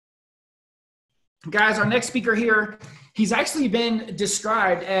Guys, our next speaker here, he's actually been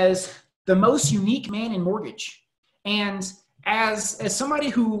described as the most unique man in mortgage. And as somebody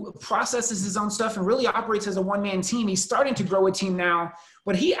who processes his own stuff and really operates as a one-man team, he's starting to grow a team now,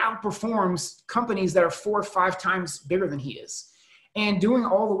 but he outperforms companies that are 4 or 5 times bigger than he is and doing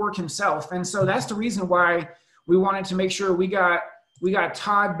all the work himself. And so that's the reason why we wanted to make sure we got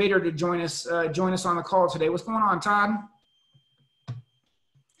Todd Bitter to join us on the call today. What's going on, Todd?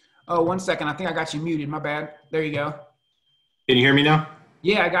 Oh, 1 second. I think I got you muted. My bad. There you go. Can you hear me now?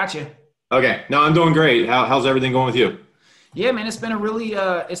 Yeah, I got you. Okay. No, I'm doing great. How's everything going with you? Yeah, man, it's been a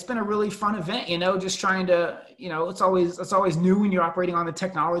really fun event, just trying to, it's always new when you're operating on the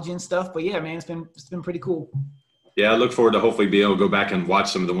technology and stuff, but yeah, man, it's been pretty cool. Yeah, I look forward to hopefully being able to go back and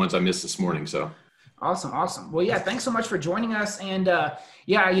watch some of the ones I missed this morning. So awesome. Well, yeah, thanks so much for joining us. And I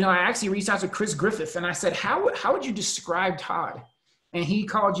actually reached out to Chris Griffith and I said, how would you describe Todd? And he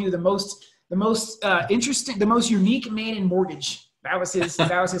called you the most interesting, the most unique man in mortgage. That was his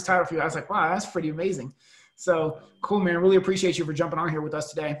title for you. I was like, wow, that's pretty amazing. So cool, man. Really appreciate you for jumping on here with us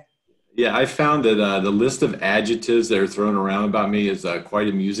today. Yeah, I found that the list of adjectives that are thrown around about me is quite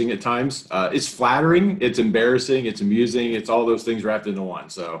amusing at times. It's flattering, it's embarrassing, it's amusing, it's all those things wrapped into one.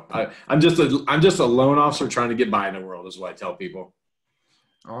 So I'm just a loan officer trying to get by in the world, is what I tell people.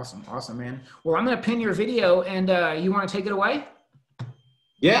 Awesome, man. Well, I'm going to pin your video, and you want to take it away?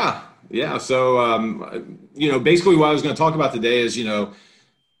 Yeah. So basically, what I was going to talk about today is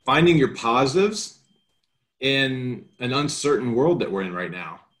finding your positives in an uncertain world that we're in right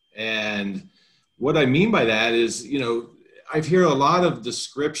now. And what I mean by that is, I've heard a lot of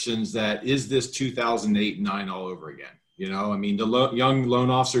descriptions that is this 2008 and 9 all over again. The young loan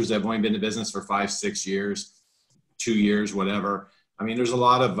officers that have only been in business for 5, 6 years, 2 years, whatever. There's a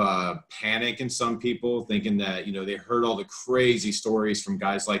lot of panic in some people thinking that, they heard all the crazy stories from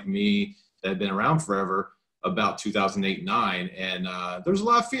guys like me that have been around forever about 2008 and 9. And there's a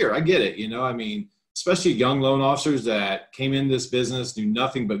lot of fear. I get it. Especially young loan officers that came in this business, knew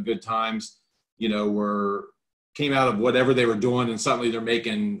nothing but good times, came out of whatever they were doing, and suddenly they're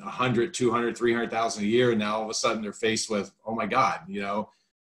making 100, 200, 300,000 a year. And now all of a sudden they're faced with, oh my God,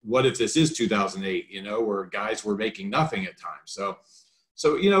 what if this is 2008, where guys were making nothing at times.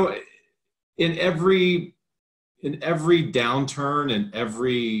 So, in every downturn and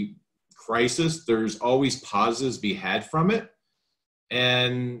every crisis, there's always positives to be had from it.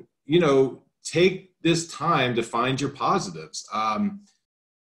 And, take this time to find your positives.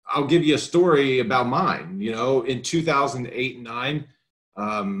 I'll give you a story about mine. In 2008 and 9,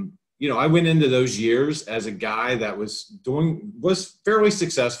 I went into those years as a guy that was fairly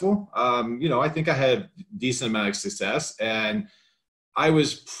successful. I think I had a decent amount of success, and I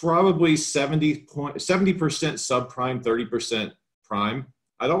was probably 70% subprime, 30% prime.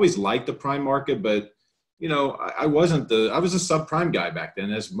 I'd always liked the prime market, but I was a subprime guy back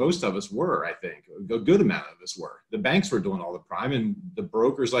then, as most of us were. I think a good amount of us were. The banks were doing all the prime, and the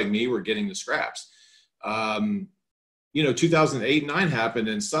brokers like me were getting the scraps. 2008 and 9 happened,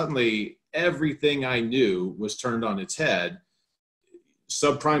 and suddenly everything I knew was turned on its head.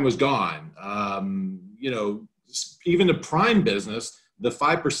 Subprime was gone. Even the prime business, the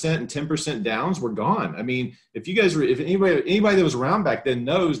 5% and 10% downs were gone. If anybody that was around back then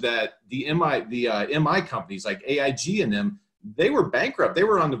knows that the MI companies like AIG and them, they were bankrupt. They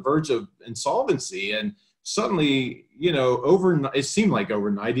were on the verge of insolvency. And suddenly, overnight, it seemed like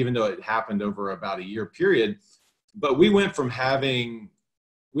overnight, even though it happened over about a year period, but we went from being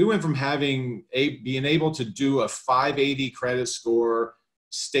able to do a 580 credit score,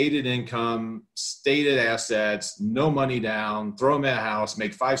 stated income, stated assets, no money down, throw them at a house,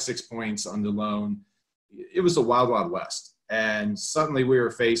 make 5-6 points on the loan. It was the wild, wild west. And suddenly we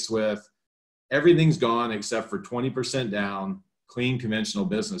were faced with everything's gone except for 20% down, clean conventional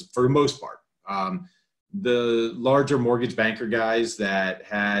business for the most part. The larger mortgage banker guys that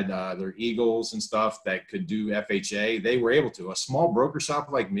had their Eagles and stuff that could do FHA, they were able to. A small broker shop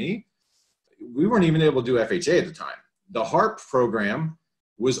like me, we weren't even able to do FHA at the time. The HARP program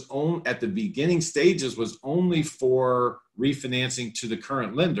was at the beginning stages was only for refinancing to the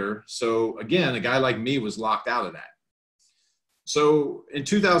current lender. So again, a guy like me was locked out of that. So in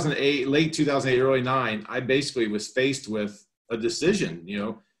 2008, late 2008, early 9, I basically was faced with a decision.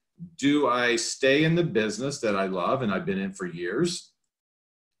 Do I stay in the business that I love and I've been in for years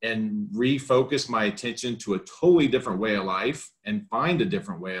and refocus my attention to a totally different way of life and find a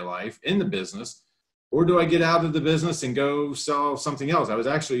different way of life in the business? Or do I get out of the business and go sell something else? I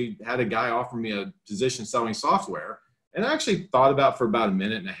had a guy offer me a position selling software, and I actually thought about it for about a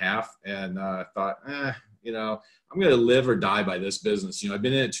minute and a half, and thought, You know, I'm going to live or die by this business. You know, I've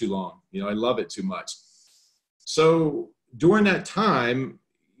been in it too long. You know, I love it too much. So during that time,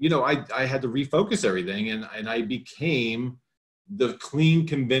 you know, I had to refocus everything, and I became the clean,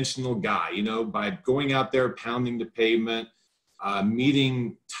 conventional guy, you know, by going out there, pounding the pavement,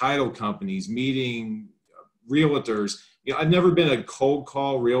 meeting title companies, meeting realtors. You know, I've never been a cold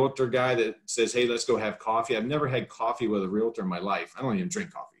call realtor guy that says, hey, let's go have coffee. I've never had coffee with a realtor in my life. I don't even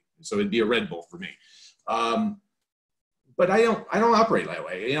drink coffee. So it'd be a Red Bull for me. But I don't operate that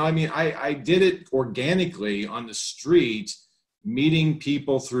way. You know, I mean, I did it organically on the street, meeting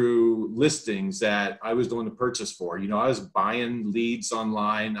people through listings that I was doing the purchase for. You know, I was buying leads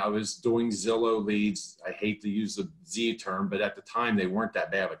online. I was doing Zillow leads. I hate to use the Z term, but at the time they weren't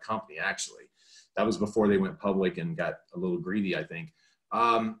that bad of a company, actually. That was before they went public and got a little greedy, I think.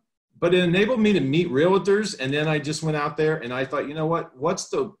 But it enabled me to meet realtors. And then I just went out there and I thought, you know what, what's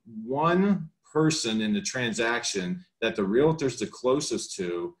the one person in the transaction that the realtor's the closest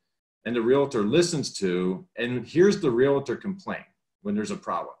to and the realtor listens to, and here's the realtor complaint when there's a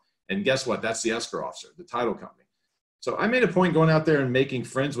problem. And guess what? That's the escrow officer, the title company. So I made a point going out there and making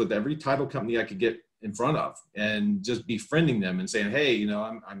friends with every title company I could get in front of, and just befriending them and saying, hey, you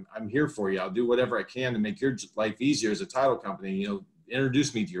know, I'm here for you. I'll do whatever I can to make your life easier as a title company. You know,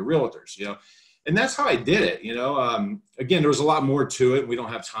 introduce me to your realtors, you know. And that's how I did it, you know. Again, there was a lot more to it. We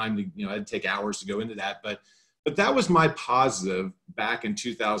don't have time to, you know, it'd take hours to go into that, but that was my positive back in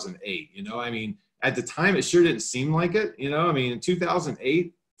 2008. You know, I mean, at the time, it sure didn't seem like it. You know, I mean, in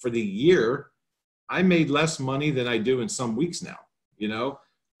 2008, for the year, I made less money than I do in some weeks now. You know,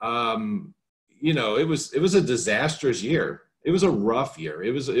 it was a disastrous year. It was a rough year.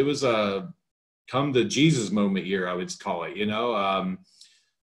 It was a come to Jesus moment year, I would call it. You know,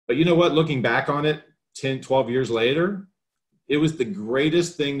 but you know what? Looking back on it, 10, 12 years later, it was the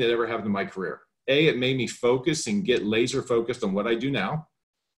greatest thing that ever happened in my career. It made me focus and get laser focused on what I do now.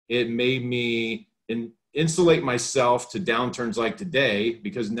 It made me insulate myself to downturns like today,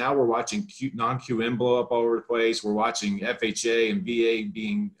 because now we're watching non-QM blow up all over the place. We're watching FHA and VA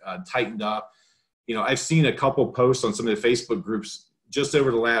being tightened up. You know, I've seen a couple posts on some of the Facebook groups just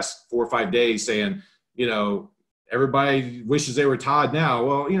over the last 4 or 5 days saying, you know, everybody wishes they were Todd now.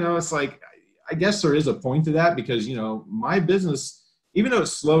 Well, you know, it's like, I guess there is a point to that, because, you know, my business, even though it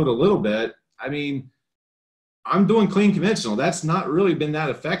slowed a little bit, I mean, I'm doing clean conventional. That's not really been that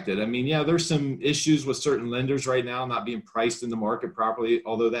affected. I mean, yeah, there's some issues with certain lenders right now not being priced in the market properly,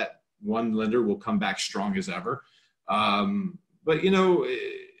 although that one lender will come back strong as ever. But, you know,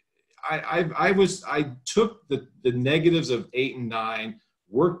 I took the negatives of 8 and 9,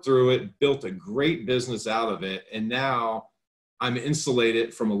 worked through it, built a great business out of it, and now I'm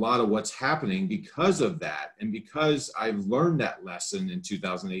insulated from a lot of what's happening because of that, and because I've learned that lesson in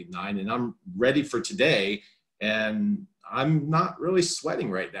 2008 and 9, and I'm ready for today, and I'm not really sweating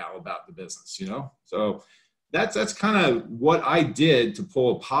right now about the business, you know? So that's kind of what I did to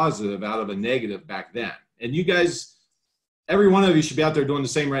pull a positive out of a negative back then. And you guys, every one of you should be out there doing the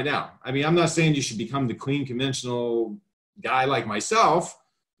same right now. I mean, I'm not saying you should become the clean, conventional guy like myself,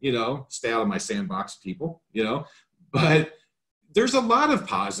 you know, stay out of my sandbox, people, you know, but there's a lot of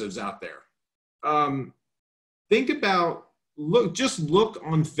positives out there. Think about, just look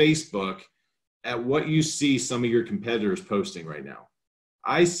on Facebook at what you see some of your competitors posting right now.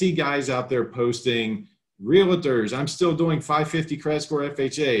 I see guys out there posting, realtors, I'm still doing 550 credit score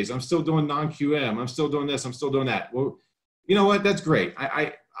FHAs. I'm still doing non-QM. I'm still doing this. I'm still doing that. Well, you know what? That's great.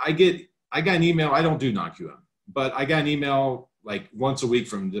 I got an email. I don't do non-QM, but I got an email like once a week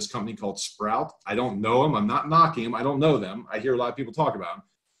from this company called Sprout. I don't know them. I'm not knocking them. I don't know them. I hear a lot of people talk about them.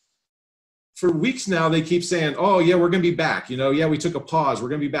 For weeks now, they keep saying, oh, yeah, we're going to be back. You know, yeah, we took a pause. We're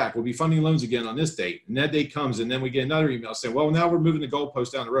going to be back. We'll be funding loans again on this date. And that date comes, and then we get another email saying, well, now we're moving the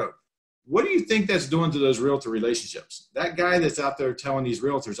goalpost down the road. What do you think that's doing to those realtor relationships? That guy that's out there telling these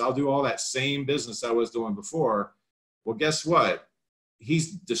realtors, I'll do all that same business I was doing before. Well, guess what?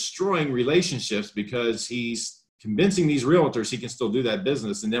 He's destroying relationships because he's convincing these realtors he can still do that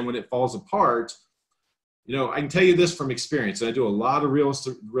business. And then when it falls apart, you know, I can tell you this from experience. I do a lot of real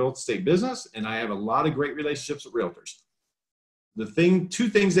estate business, and I have a lot of great relationships with realtors. Two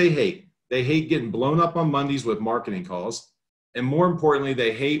things they hate getting blown up on Mondays with marketing calls. And more importantly,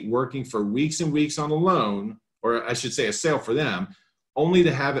 they hate working for weeks and weeks on a loan, or I should say a sale for them, only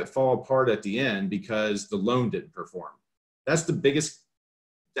to have it fall apart at the end because the loan didn't perform. That's going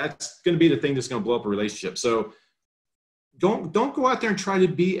to be the thing that's going to blow up a relationship. So don't go out there and try to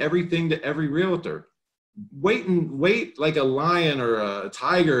be everything to every realtor. Wait like a lion or a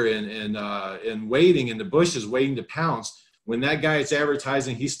tiger and waiting in the bushes, waiting to pounce. When that guy is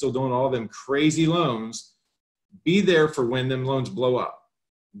advertising, he's still doing all them crazy loans. Be there for when them loans blow up.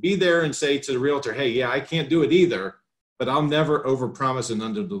 Be there and say to the realtor, hey, yeah, I can't do it either, but I'll never overpromise and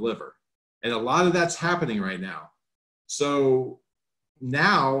underdeliver. And a lot of that's happening right now. So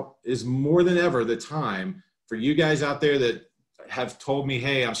now is more than ever the time for you guys out there that have told me,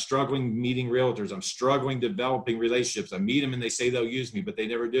 hey, I'm struggling meeting realtors. I'm struggling developing relationships. I meet them and they say they'll use me, but they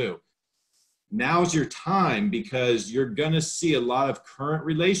never do. Now's your time, because you're going to see a lot of current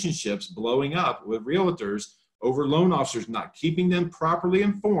relationships blowing up with realtors over loan officers not keeping them properly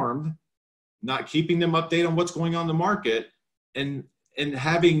informed, not keeping them updated on what's going on in the market, and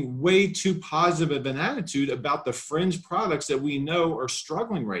having way too positive of an attitude about the fringe products that we know are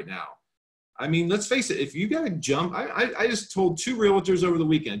struggling right now. I mean, let's face it, if you got to jump, I just told 2 realtors over the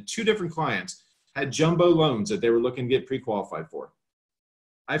weekend, 2 different clients had jumbo loans that they were looking to get pre-qualified for.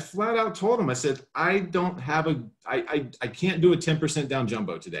 I flat out told them, I said, I can't do a 10% down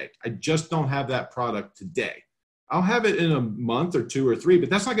jumbo today. I just don't have that product today. I'll have it in a month or 2 or 3, but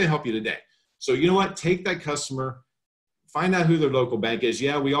that's not going to help you today. So you know what? Take that customer, find out who their local bank is.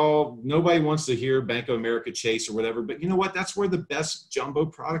 Yeah, nobody wants to hear Bank of America, Chase, or whatever, but you know what? That's where the best jumbo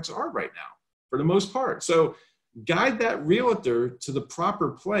products are right now, for the most part. So guide that realtor to the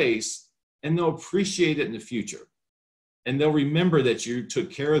proper place, and they'll appreciate it in the future. And they'll remember that you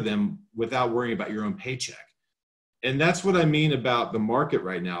took care of them without worrying about your own paycheck. And that's what I mean about the market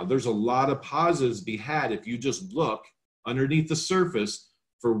right now. There's a lot of positives to be had if you just look underneath the surface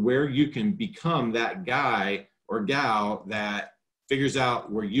for where you can become that guy or gal that figures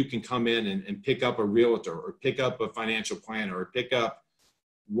out where you can come in and pick up a realtor, or pick up a financial planner, or pick up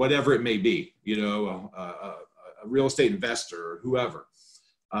whatever it may be, you know, a real estate investor or whoever.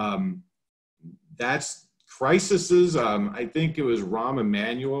 That's crises. I think it was Rahm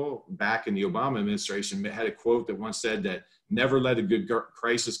Emanuel back in the Obama administration had a quote that once said that never let a good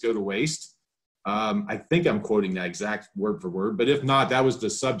crisis go to waste. I think I'm quoting that exact word for word, but if not, that was the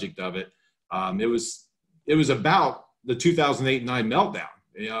subject of it. It was about the 2008-9 meltdown,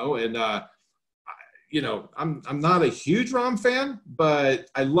 you know, and you know, I'm not a huge Rahm fan, but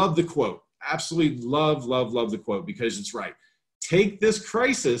I love the quote. Absolutely love the quote, because it's right. Take this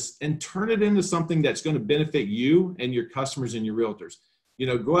crisis and turn it into something that's going to benefit you and your customers and your realtors. You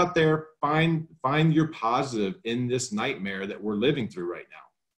know, go out there, find your positive in this nightmare that we're living through right now.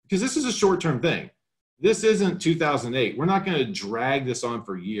 Because this is a short-term thing. This isn't 2008. We're not going to drag this on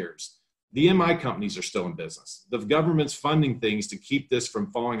for years. The MI companies are still in business. The government's funding things to keep this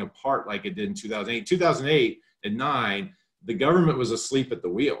from falling apart like it did in 2008. 2008 and 9, the government was asleep at the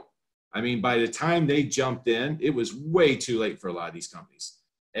wheel. I mean, by the time they jumped in, it was way too late for a lot of these companies.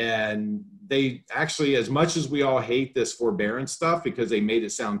 And they actually, as much as we all hate this forbearance stuff because they made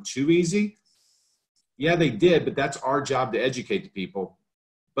it sound too easy, yeah, they did, but that's our job to educate the people.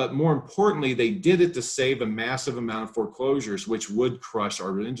 But more importantly, they did it to save a massive amount of foreclosures, which would crush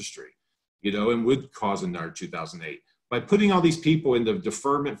our industry, you know, and would cause another 2008. By putting all these people into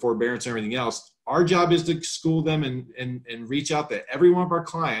deferment, forbearance, and everything else, our job is to school them and reach out to every one of our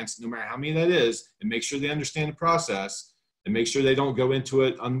clients, no matter how many that is, and make sure they understand the process and make sure they don't go into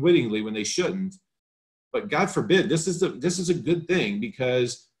it unwittingly when they shouldn't. But God forbid, this is a good thing,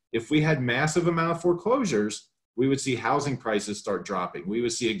 because if we had massive amount of foreclosures, we would see housing prices start dropping. We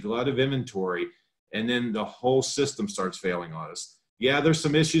would see a glut of inventory, and then the whole system starts failing on us. Yeah, there's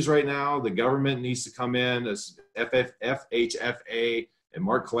some issues right now. The government needs to come in, as FHFA, and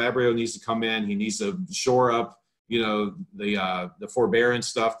Mark Calabria needs to come in. He needs to shore up, you know, the forbearance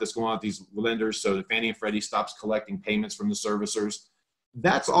stuff that's going on with these lenders, so that Fannie and Freddie stops collecting payments from the servicers.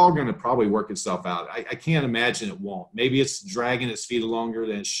 That's all going to probably work itself out. I can't imagine it won't. Maybe it's dragging its feet longer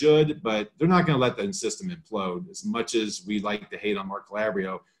than it should, but they're not going to let the system implode. As much as we like to hate on Mark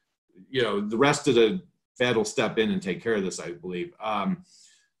Calabria, you know, the rest of the Fed will step in and take care of this, I believe.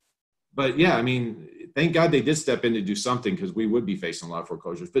 But yeah, I mean, thank God they did step in to do something, because we would be facing a lot of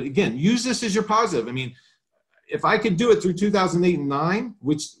foreclosures. But again, use this as your positive. I mean, if I could do it through 2008 and 9,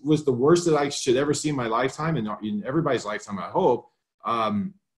 which was the worst that I should ever see in my lifetime, and in everybody's lifetime, I hope,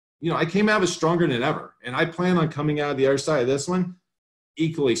 you know, I came out of it stronger than ever. And I plan on coming out of the other side of this one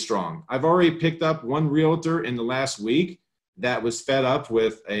equally strong. I've already picked up one realtor in the last week that was fed up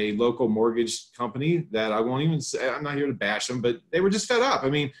with a local mortgage company that I won't even say, I'm not here to bash them, but they were just fed up. I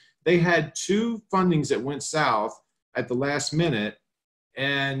mean, they had 2 fundings that went south at the last minute,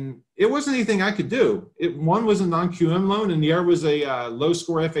 and it wasn't anything I could do. One was a non-QM loan, and the other was a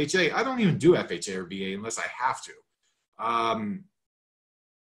low-score FHA. I don't even do FHA or VA unless I have to.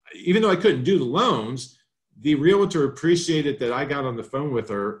 Even though I couldn't do the loans, the realtor appreciated that I got on the phone with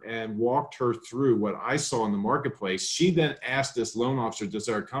her and walked her through what I saw in the marketplace. She then asked this loan officer, this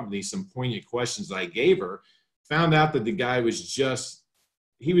our company, some poignant questions that I gave her. found out that the guy was just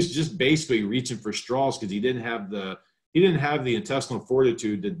basically reaching for straws because he didn't have the intestinal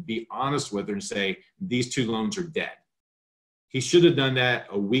fortitude to be honest with her and say, these 2 loans are dead. He should have done that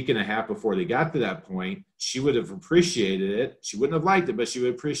a week and a half before they got to that point. She would have appreciated it. She wouldn't have liked it, but she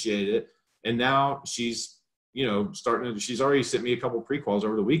would appreciate it. And now she's, she's already sent me a couple pre-quals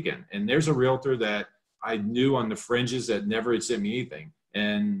over the weekend. And there's a realtor that I knew on the fringes that never had sent me anything.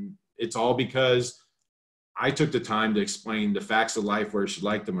 And it's all because I took the time to explain the facts of life, where she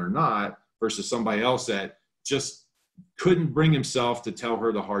liked them or not, versus somebody else that just couldn't bring himself to tell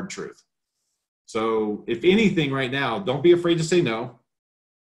her the hard truth. So if anything right now, don't be afraid to say no.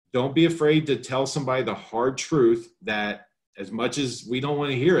 Don't be afraid to tell somebody the hard truth, that as much as we don't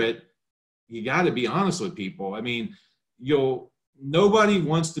want to hear it, you got to be honest with people. I mean, nobody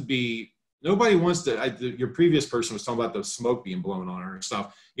wants to, your previous person was talking about the smoke being blown on her and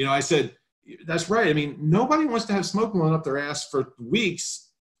stuff. I said, that's right. I mean, nobody wants to have smoke blown up their ass for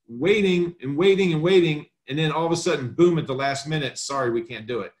weeks, waiting and waiting and waiting. And then all of a sudden, boom, at the last minute, sorry, we can't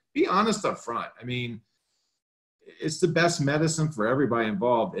do it. Be honest up front. I mean, it's the best medicine for everybody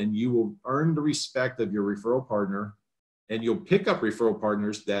involved, and you will earn the respect of your referral partner, and you'll pick up referral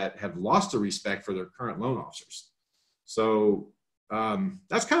partners that have lost the respect for their current loan officers. So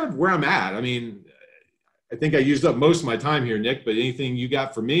that's kind of where I'm at. I mean, I think I used up most of my time here, Nick, but anything you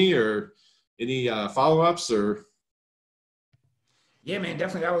got for me, or any follow-ups? Or Yeah, man,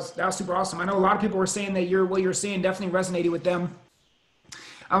 definitely. That was super awesome. I know a lot of people were saying that what you're saying definitely resonated with them.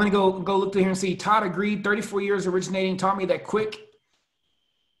 I'm going to go look through here and see. Todd agreed. 34 years originating, taught me that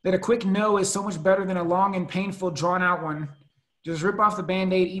a quick no is so much better than a long and painful drawn out one. Just rip off the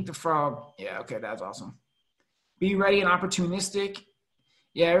Band-Aid, eat the frog. Yeah, okay, that's awesome. Be ready and opportunistic.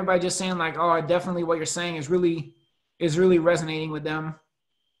 Yeah, everybody just saying like, oh, definitely what you're saying is really resonating with them.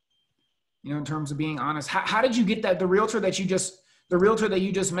 In terms of being honest. How did you get that? The realtor that you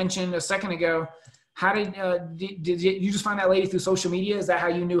just mentioned a second ago, how did you just find that lady through social media? Is that how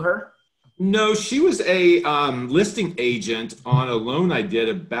you knew her? No, she was a listing agent on a loan I did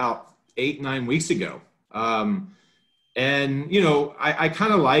about 8-9 weeks ago. I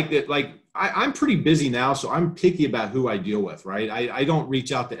kind of liked it. Like I'm pretty busy now, so I'm picky about who I deal with, right? I don't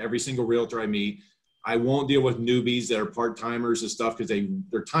reach out to every single realtor I meet. I won't deal with newbies that are part-timers and stuff because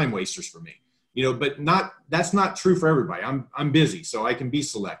they're time wasters for me. But that's not true for everybody. I'm busy, so I can be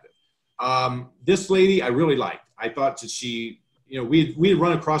selective. This lady I really liked. I thought that she, we had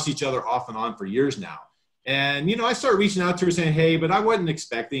run across each other off and on for years now. And, I started reaching out to her saying, hey, but I wasn't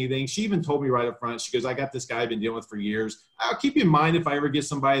expecting anything. She even told me right up front, she goes, I got this guy I've been dealing with for years. I'll keep you in mind if I ever get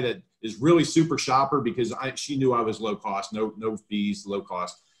somebody that is really super shopper, because she knew I was low cost, no fees, low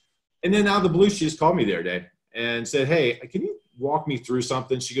cost. And then out of the blue, she just called me the other day and said, hey, can you walk me through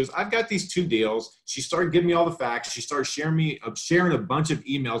something? She goes, I've got these 2 deals. She started giving me all the facts. She started sharing a bunch of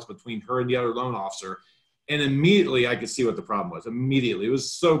emails between her and the other loan officer. And immediately I could see what the problem was. Immediately. It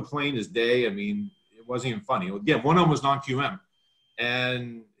was so plain as day. I mean, it wasn't even funny. Again, one of them was non-QM.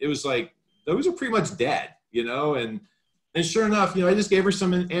 And it was like, those are pretty much dead, and sure enough, I just gave her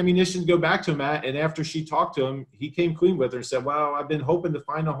some ammunition to go back to him at. And after she talked to him, he came clean with her and said, well, I've been hoping to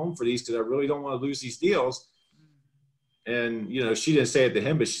find a home for these because I really don't want to lose these deals. And, she didn't say it to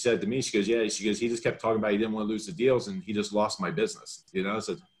him, but she said it to me. She goes, yeah, he just kept talking about he didn't want to lose the deals, and he just lost my business,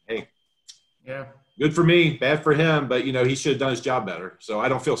 So, hey, yeah, good for me, bad for him, but, he should have done his job better. So I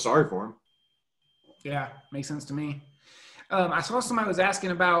don't feel sorry for him. Yeah, makes sense to me. I saw somebody was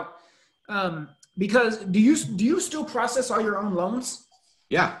asking about, because do you still process all your own loans?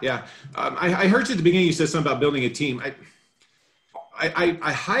 Yeah. I heard you at the beginning. You said something about building a team.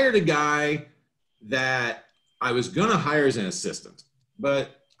 I hired a guy that I was going to hire as an assistant,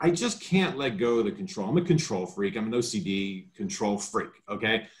 but I just can't let go of the control. I'm a control freak. I'm an OCD control freak.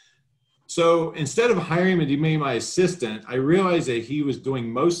 Okay. So instead of hiring him to be my assistant, I realized that he was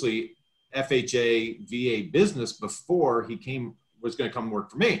doing mostly FHA, VA business before he was going to come work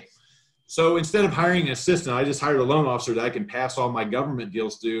for me. So instead of hiring an assistant, I just hired a loan officer that I can pass all my government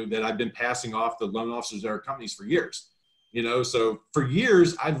deals to, that I've been passing off to loan officers at our companies for years. So for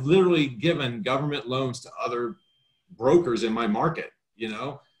years, I've literally given government loans to other brokers in my market,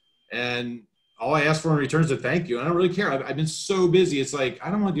 and all I ask for in return is a thank you. And I don't really care. I've been so busy. It's like, I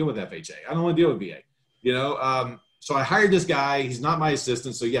don't want to deal with FHA. I don't want to deal with VA, So I hired this guy. He's not my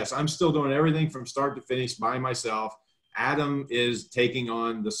assistant. So yes, I'm still doing everything from start to finish by myself. Adam is taking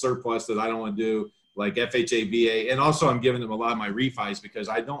on the surplus that I don't want to do, like FHA, VA. And also I'm giving them a lot of my refis because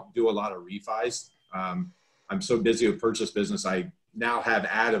I don't do a lot of refis. I'm so busy with purchase business. I now have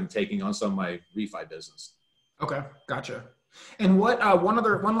Adam taking on some of my refi business. Okay. Gotcha. And what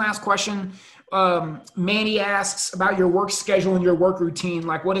one last question. Manny asks about your work schedule and your work routine.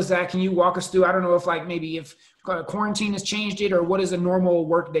 Like, what is that? Can you walk us through? I don't know if maybe if quarantine has changed it, or what is a normal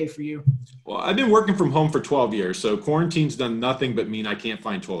work day for you? Well, I've been working from home for 12 years, so quarantine's done nothing but mean I can't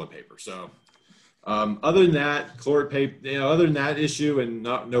find toilet paper. So other than that, other than that issue and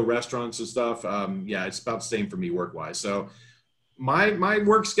no restaurants and stuff, yeah, it's about the same for me work-wise. So my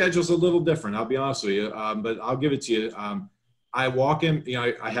work schedule's a little different, I'll be honest with you, but I'll give it to you. I walk in,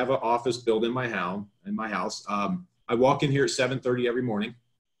 I have an office built in my house. I walk in here at 7:30 every morning,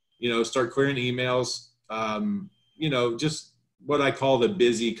 start clearing emails, just what I call the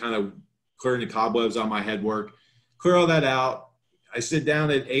busy kind of clearing the cobwebs on my head work, clear all that out. I sit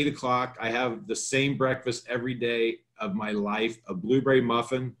down at 8 o'clock. I have the same breakfast every day of my life, a blueberry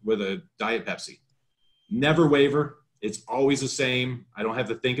muffin with a Diet Pepsi. Never waver. It's always the same. I don't have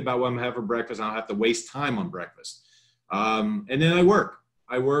to think about what I'm having for breakfast. I don't have to waste time on breakfast. And then I work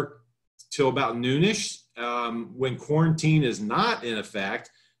till about noonish. When quarantine is not in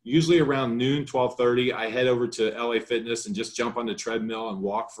effect, usually around noon, 12:30, I head over to LA Fitness and just jump on the treadmill and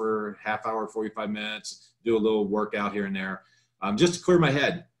walk for half hour, 45 minutes, do a little workout here and there, just to clear my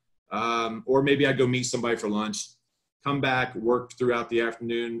head. Or maybe I go meet somebody for lunch, come back, work throughout the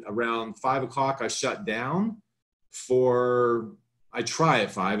afternoon. Around 5 o'clock, I shut down I try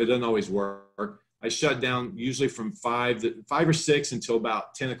at 5. It doesn't always work. I shut down usually from 5 or 6 until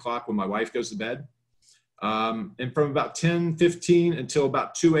about 10 o'clock when my wife goes to bed. And from about 10:15 until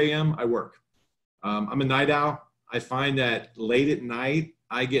about 2 a.m., I work. I'm a night owl. I find that late at night,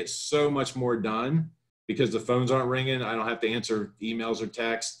 I get so much more done because the phones aren't ringing. I don't have to answer emails or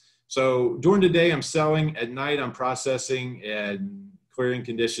texts. So during the day, I'm selling. At night, I'm processing and clearing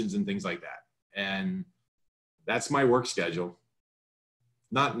conditions and things like that. And that's my work schedule.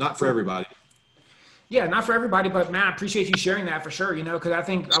 Not for everybody. Yeah, not for everybody, but man, I appreciate you sharing that for sure, because I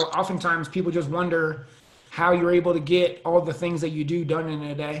think oftentimes people just wonder how you're able to get all the things that you do done in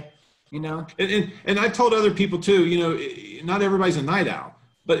a day, And I've told other people too, not everybody's a night owl,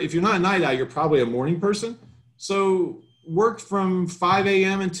 but if you're not a night owl, you're probably a morning person. So work from 5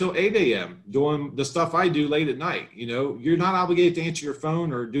 a.m. until 8 a.m. doing the stuff I do late at night. You're not obligated to answer your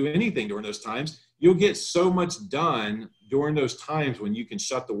phone or do anything during those times. You'll get so much done during those times when you can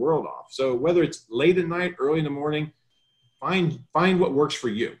shut the world off. So whether it's late at night, early in the morning, find what works for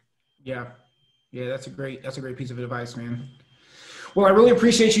you. Yeah. Yeah, that's a great piece of advice, man. Well, I really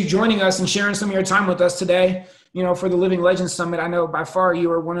appreciate you joining us and sharing some of your time with us today, for the Living Legends Summit. I know by far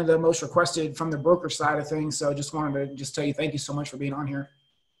you are one of the most requested from the broker side of things. So just wanted to tell you thank you so much for being on here.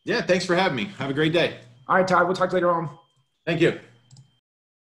 Yeah, thanks for having me. Have a great day. All right, Todd, we'll talk later on. Thank you.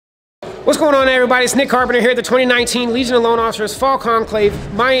 What's going on, everybody? It's Nick Carpenter here at the 2019 Legion of Loan Officers Fall Conclave,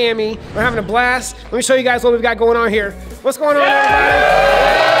 Miami. We're having a blast. Let me show you guys what we've got going on here. What's going on, everybody?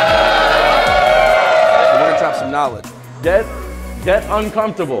 We're gonna drop some knowledge. Get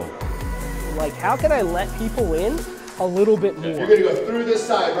uncomfortable. Like, how can I let people in a little bit more? You're gonna go through this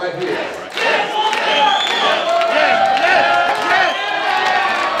side right here.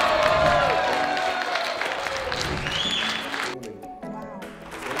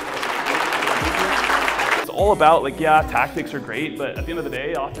 It's all about, tactics are great, but at the end of the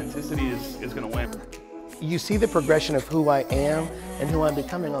day, authenticity is gonna win. You see the progression of who I am and who I'm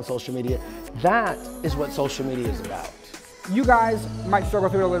becoming on social media. That is what social media is about. You guys might struggle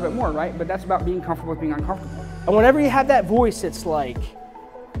through it a little bit more, right? But that's about being comfortable with being uncomfortable. And whenever you have that voice, it's like,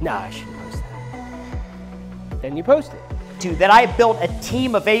 nah, I shouldn't post that. Then you post it. That I built a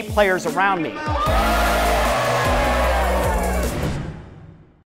team of 8 players around me.